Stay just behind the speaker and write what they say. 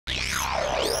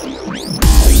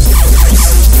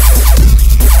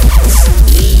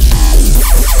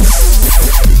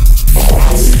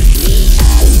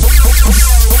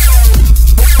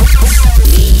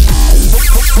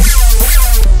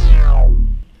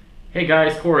Hey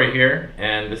guys, Cory here,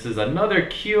 and this is another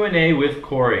Q&A with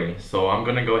Cory. So I'm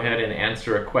going to go ahead and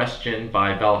answer a question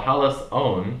by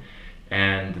ValhallasOwn,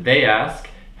 and they ask,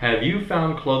 have you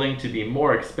found clothing to be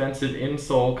more expensive in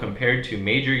Seoul compared to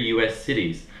major US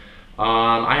cities?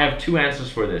 I have two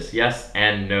answers for this, yes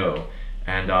and no.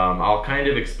 And I'll kind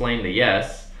of explain the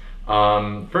yes.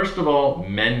 First of all,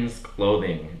 men's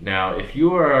clothing. Now, if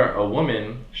you are a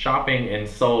woman shopping in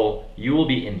Seoul, you will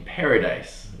be in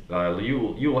paradise.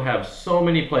 You will have so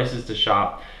many places to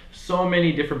shop, so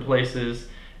many different places,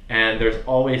 and there's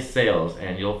always sales,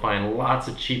 and you'll find lots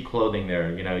of cheap clothing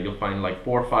there. You know, you'll find like $4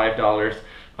 or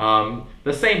 $5.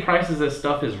 The same prices as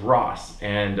stuff is Ross,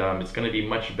 and it's going to be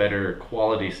much better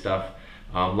quality stuff.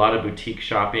 A lot of boutique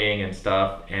shopping and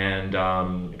stuff, and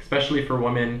especially for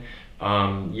women,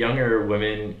 younger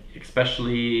women,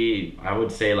 especially I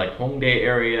would say like Hongdae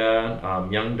area,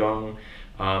 Myeong-dong,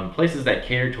 places that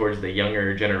cater towards the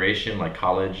younger generation, like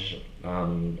college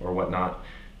or whatnot,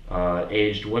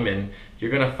 aged women. You're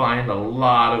gonna find a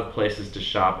lot of places to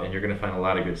shop, and you're gonna find a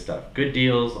lot of good stuff, good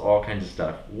deals, all kinds of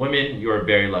stuff. Women, you are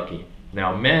very lucky.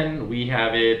 Now, men, we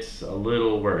have it a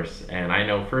little worse, and I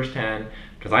know firsthand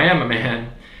because I am a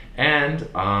man. And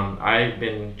I've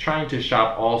been trying to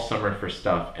shop all summer for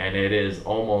stuff, and it is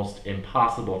almost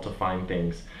impossible to find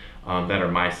things that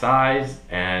are my size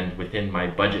and within my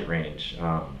budget range.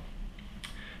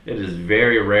 It is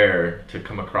very rare to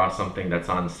come across something that's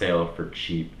on sale for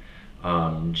cheap.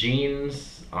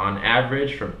 Jeans, on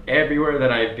average, from everywhere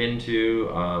that I've been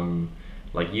to,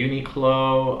 like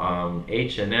Uniqlo,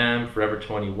 H&M, Forever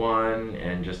 21,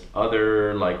 and just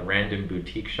other like random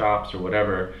boutique shops or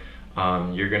whatever,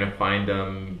 you're gonna find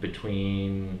them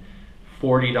between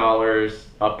 $40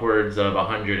 upwards of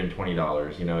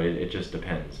 $120. You know, it just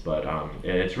depends, but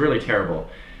it's really terrible.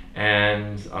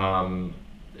 And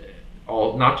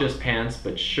all, not just pants,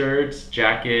 but shirts,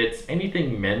 jackets,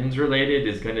 anything men's related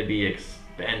is going to be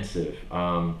expensive.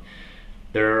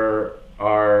 There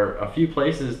are a few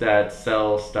places that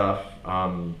sell stuff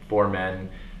for men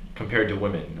compared to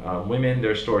women. Women,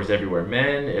 there's stores everywhere.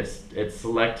 Men, it's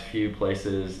select few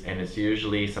places, and it's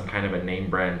usually some kind of a name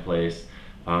brand place.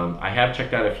 I have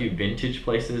checked out a few vintage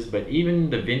places, but even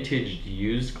the vintage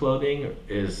used clothing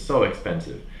is so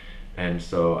expensive. And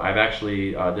so I've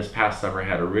actually, this past summer,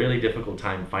 had a really difficult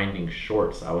time finding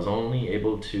shorts. I was only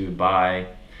able to buy,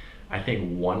 I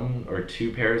think, 1 or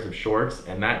 2 pairs of shorts,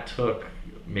 and that took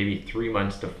maybe 3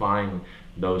 months to find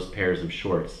those pairs of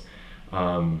shorts.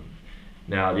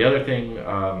 Now, the other thing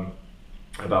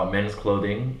about men's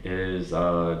clothing is,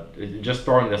 just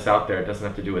throwing this out there, it doesn't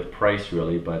have to do with price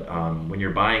really, but when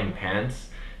you're buying pants,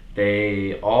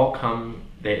 they all come,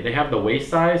 they have the waist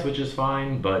size, which is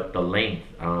fine, but the length,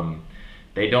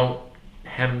 they don't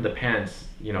hem the pants,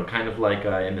 you know, kind of like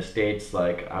in the States,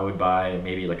 like I would buy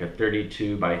maybe like a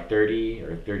 32 by 30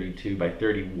 or 32 by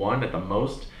 31 at the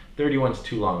most. 31's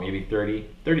too long, maybe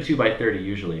 32 by 30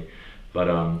 usually.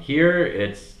 But here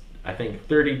it's, I think,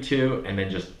 32 and then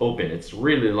just open. It's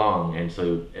really long, and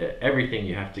so everything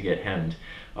you have to get hemmed.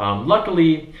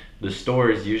 Luckily, the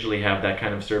stores usually have that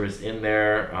kind of service in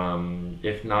there.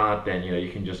 If not, then you know,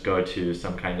 you can just go to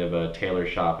some kind of a tailor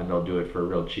shop and they'll do it for a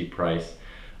real cheap price.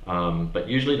 But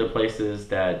usually the places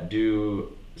that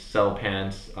do sell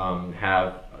pants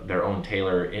have their own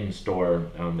tailor in store,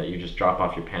 that you just drop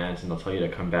off your pants and they'll tell you to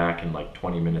come back in like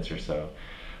 20 minutes or so.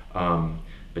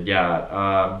 But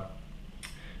yeah,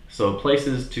 so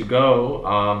places to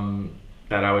go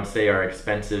that I would say are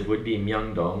expensive would be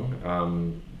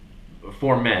Myeong-dong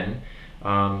for men,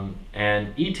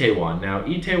 and Itaewon. Now,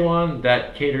 Itaewon,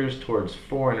 that caters towards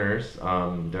foreigners.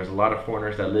 There's a lot of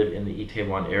foreigners that live in the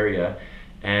Itaewon area,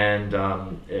 and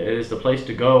it is the place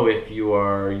to go if you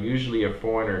are usually a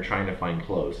foreigner trying to find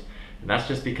clothes. And that's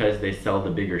just because they sell the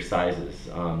bigger sizes.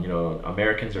 You know,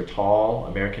 Americans are tall,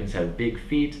 Americans have big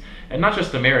feet, and not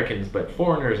just Americans, but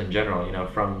foreigners in general, you know,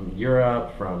 from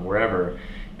Europe, from wherever.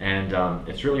 And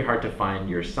it's really hard to find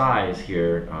your size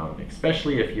here,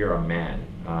 especially if you're a man.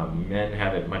 Men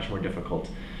have it much more difficult.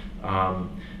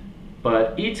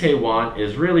 But Itaewon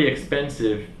is really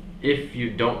expensive if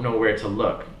you don't know where to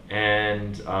look.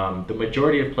 And the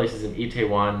majority of places in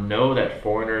Itaewon know that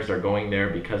foreigners are going there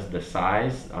because of the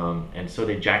size, and so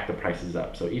they jack the prices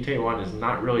up. So Itaewon is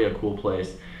not really a cool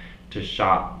place to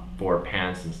shop for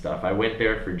pants and stuff. I went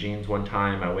there for jeans one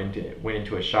time. I went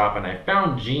into a shop and I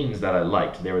found jeans that I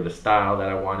liked. They were the style that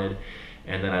I wanted,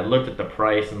 and then I looked at the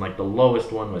price, and like the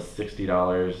lowest one was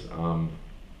 $60.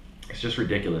 It's just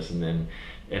ridiculous. And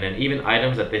then even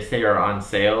items that they say are on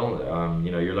sale,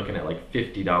 you know, you're looking at like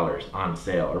 $50 on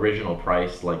sale. Original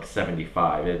price like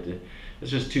 75.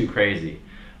 It's just too crazy.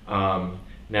 Now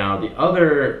the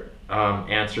other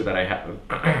answer that I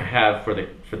have for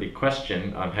the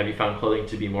question, have you found clothing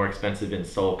to be more expensive in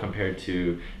Seoul compared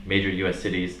to major U.S.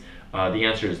 cities? The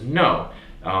answer is no.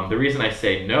 The reason I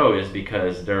say no is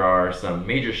because there are some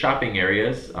major shopping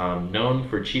areas known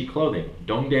for cheap clothing,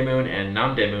 Dongdaemun and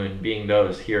Namdaemun being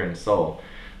those here in Seoul.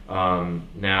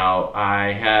 Now,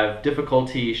 I have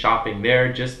difficulty shopping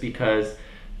there just because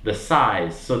the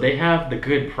size. So they have the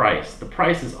good price. The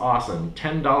price is awesome,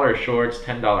 $10 shorts,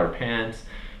 $10 pants,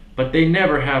 but they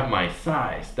never have my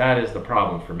size. That is the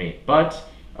problem for me. But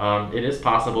it is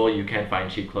possible you can find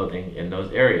cheap clothing in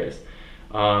those areas.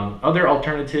 Other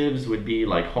alternatives would be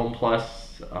like Home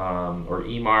Plus or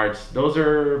E-Marts. Those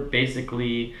are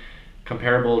basically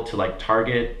comparable to like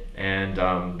Target, and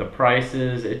the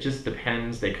prices, it just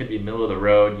depends. They could be middle of the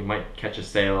road. You might catch a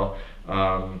sale.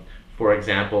 For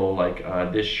example, like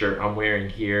this shirt I'm wearing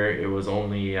here, it was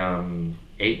only $8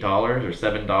 or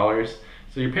 $7.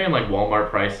 So you're paying like Walmart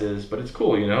prices, but it's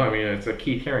cool, you know? I mean, it's a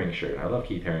Keith Haring shirt. I love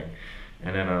Keith Haring.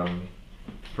 And then,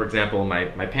 for example,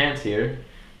 my pants here,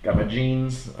 got my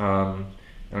jeans. I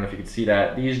don't know if you can see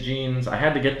that. These jeans, I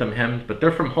had to get them hemmed, but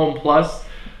they're from Home Plus.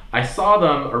 I saw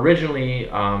them originally,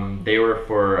 they were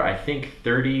for, I think,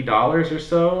 $30 or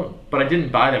so, but I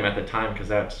didn't buy them at the time because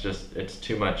that's just, it's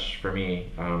too much for me.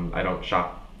 I don't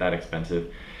shop that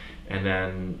expensive. And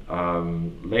then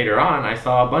later on, I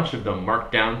saw a bunch of them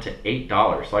marked down to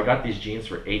 $8. So I got these jeans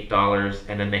for $8,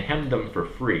 and then they hemmed them for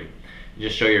free. You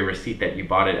just show your receipt that you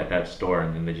bought it at that store,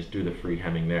 and then they just do the free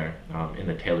hemming there in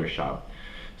the tailor shop.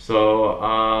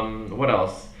 So what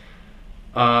else?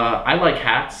 I like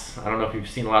hats. I don't know if you've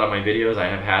seen a lot of my videos. I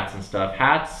have hats and stuff.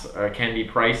 Hats can be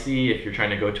pricey if you're trying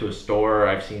to go to a store.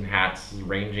 I've seen hats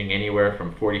ranging anywhere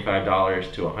from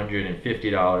 $45 to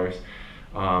 $150.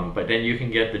 But then you can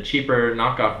get the cheaper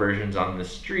knockoff versions on the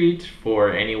street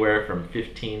for anywhere from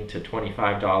 $15 to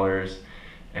 $25.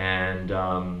 And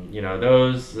you know,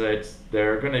 those,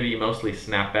 they're going to be mostly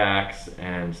snapbacks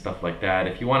and stuff like that.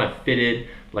 If you want a fitted,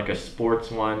 like a sports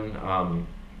one,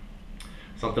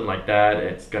 something like that,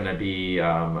 it's going to be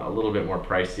a little bit more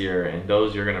pricier, and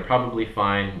those you're going to probably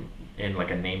find in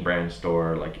like a name brand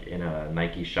store, like in a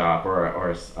Nike shop, or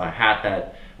a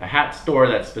hat store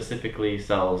that specifically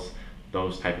sells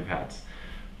those type of hats.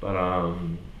 But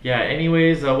yeah,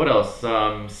 anyways, what else?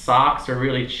 Socks are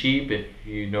really cheap if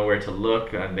you know where to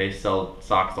look, and they sell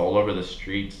socks all over the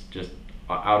streets, just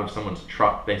out of someone's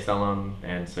truck they sell them,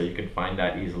 and so you can find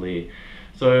that easily.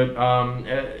 So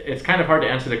it's kind of hard to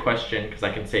answer the question because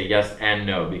I can say yes and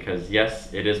no, because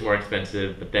yes, it is more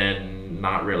expensive, but then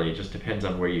not really. It just depends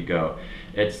on where you go.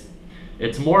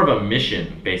 It's more of a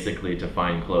mission basically to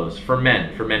find clothes for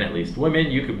men at least.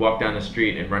 Women, you could walk down the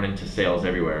street and run into sales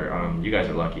everywhere. You guys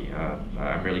are lucky.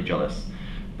 I'm really jealous.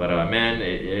 But men,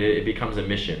 it becomes a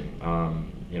mission.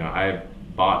 You know, I've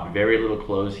bought very little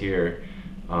clothes here,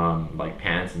 like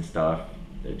pants and stuff,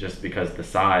 just because the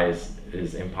size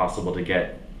is impossible to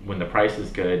get when the price is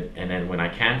good, and then when I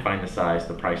can find the size,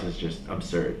 the price is just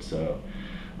absurd. So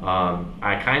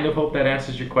I kind of hope that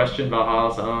answers your question,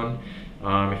 ValhallasOwn.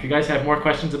 If you guys have more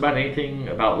questions about anything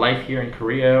about life here in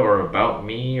Korea, or about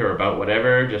me, or about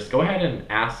whatever, just go ahead and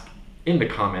ask in the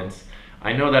comments.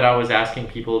 I know that I was asking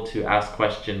people to ask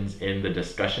questions in the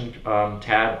discussion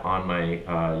tab on my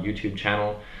YouTube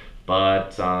channel,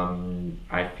 but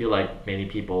I feel like many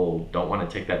people don't want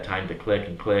to take that time to click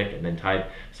and then type.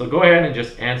 So go ahead and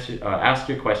just ask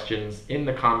your questions in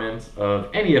the comments of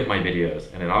any of my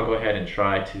videos, and then I'll go ahead and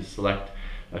try to select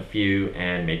a few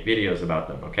and make videos about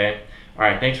them, okay?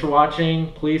 Alright, thanks for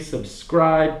watching. Please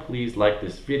subscribe, please like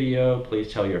this video,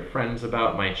 please tell your friends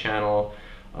about my channel.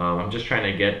 I'm just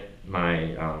trying to get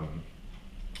my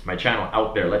my channel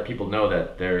out there, let people know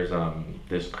that there's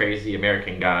this crazy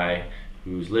American guy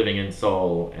who's living in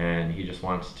Seoul, and he just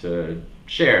wants to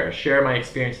share my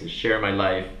experiences, share my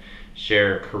life,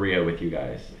 share Korea with you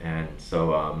guys. And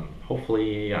so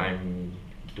hopefully I'm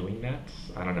doing that.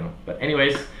 I don't know. But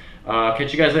anyways,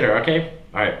 catch you guys later, okay?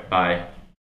 Alright, bye.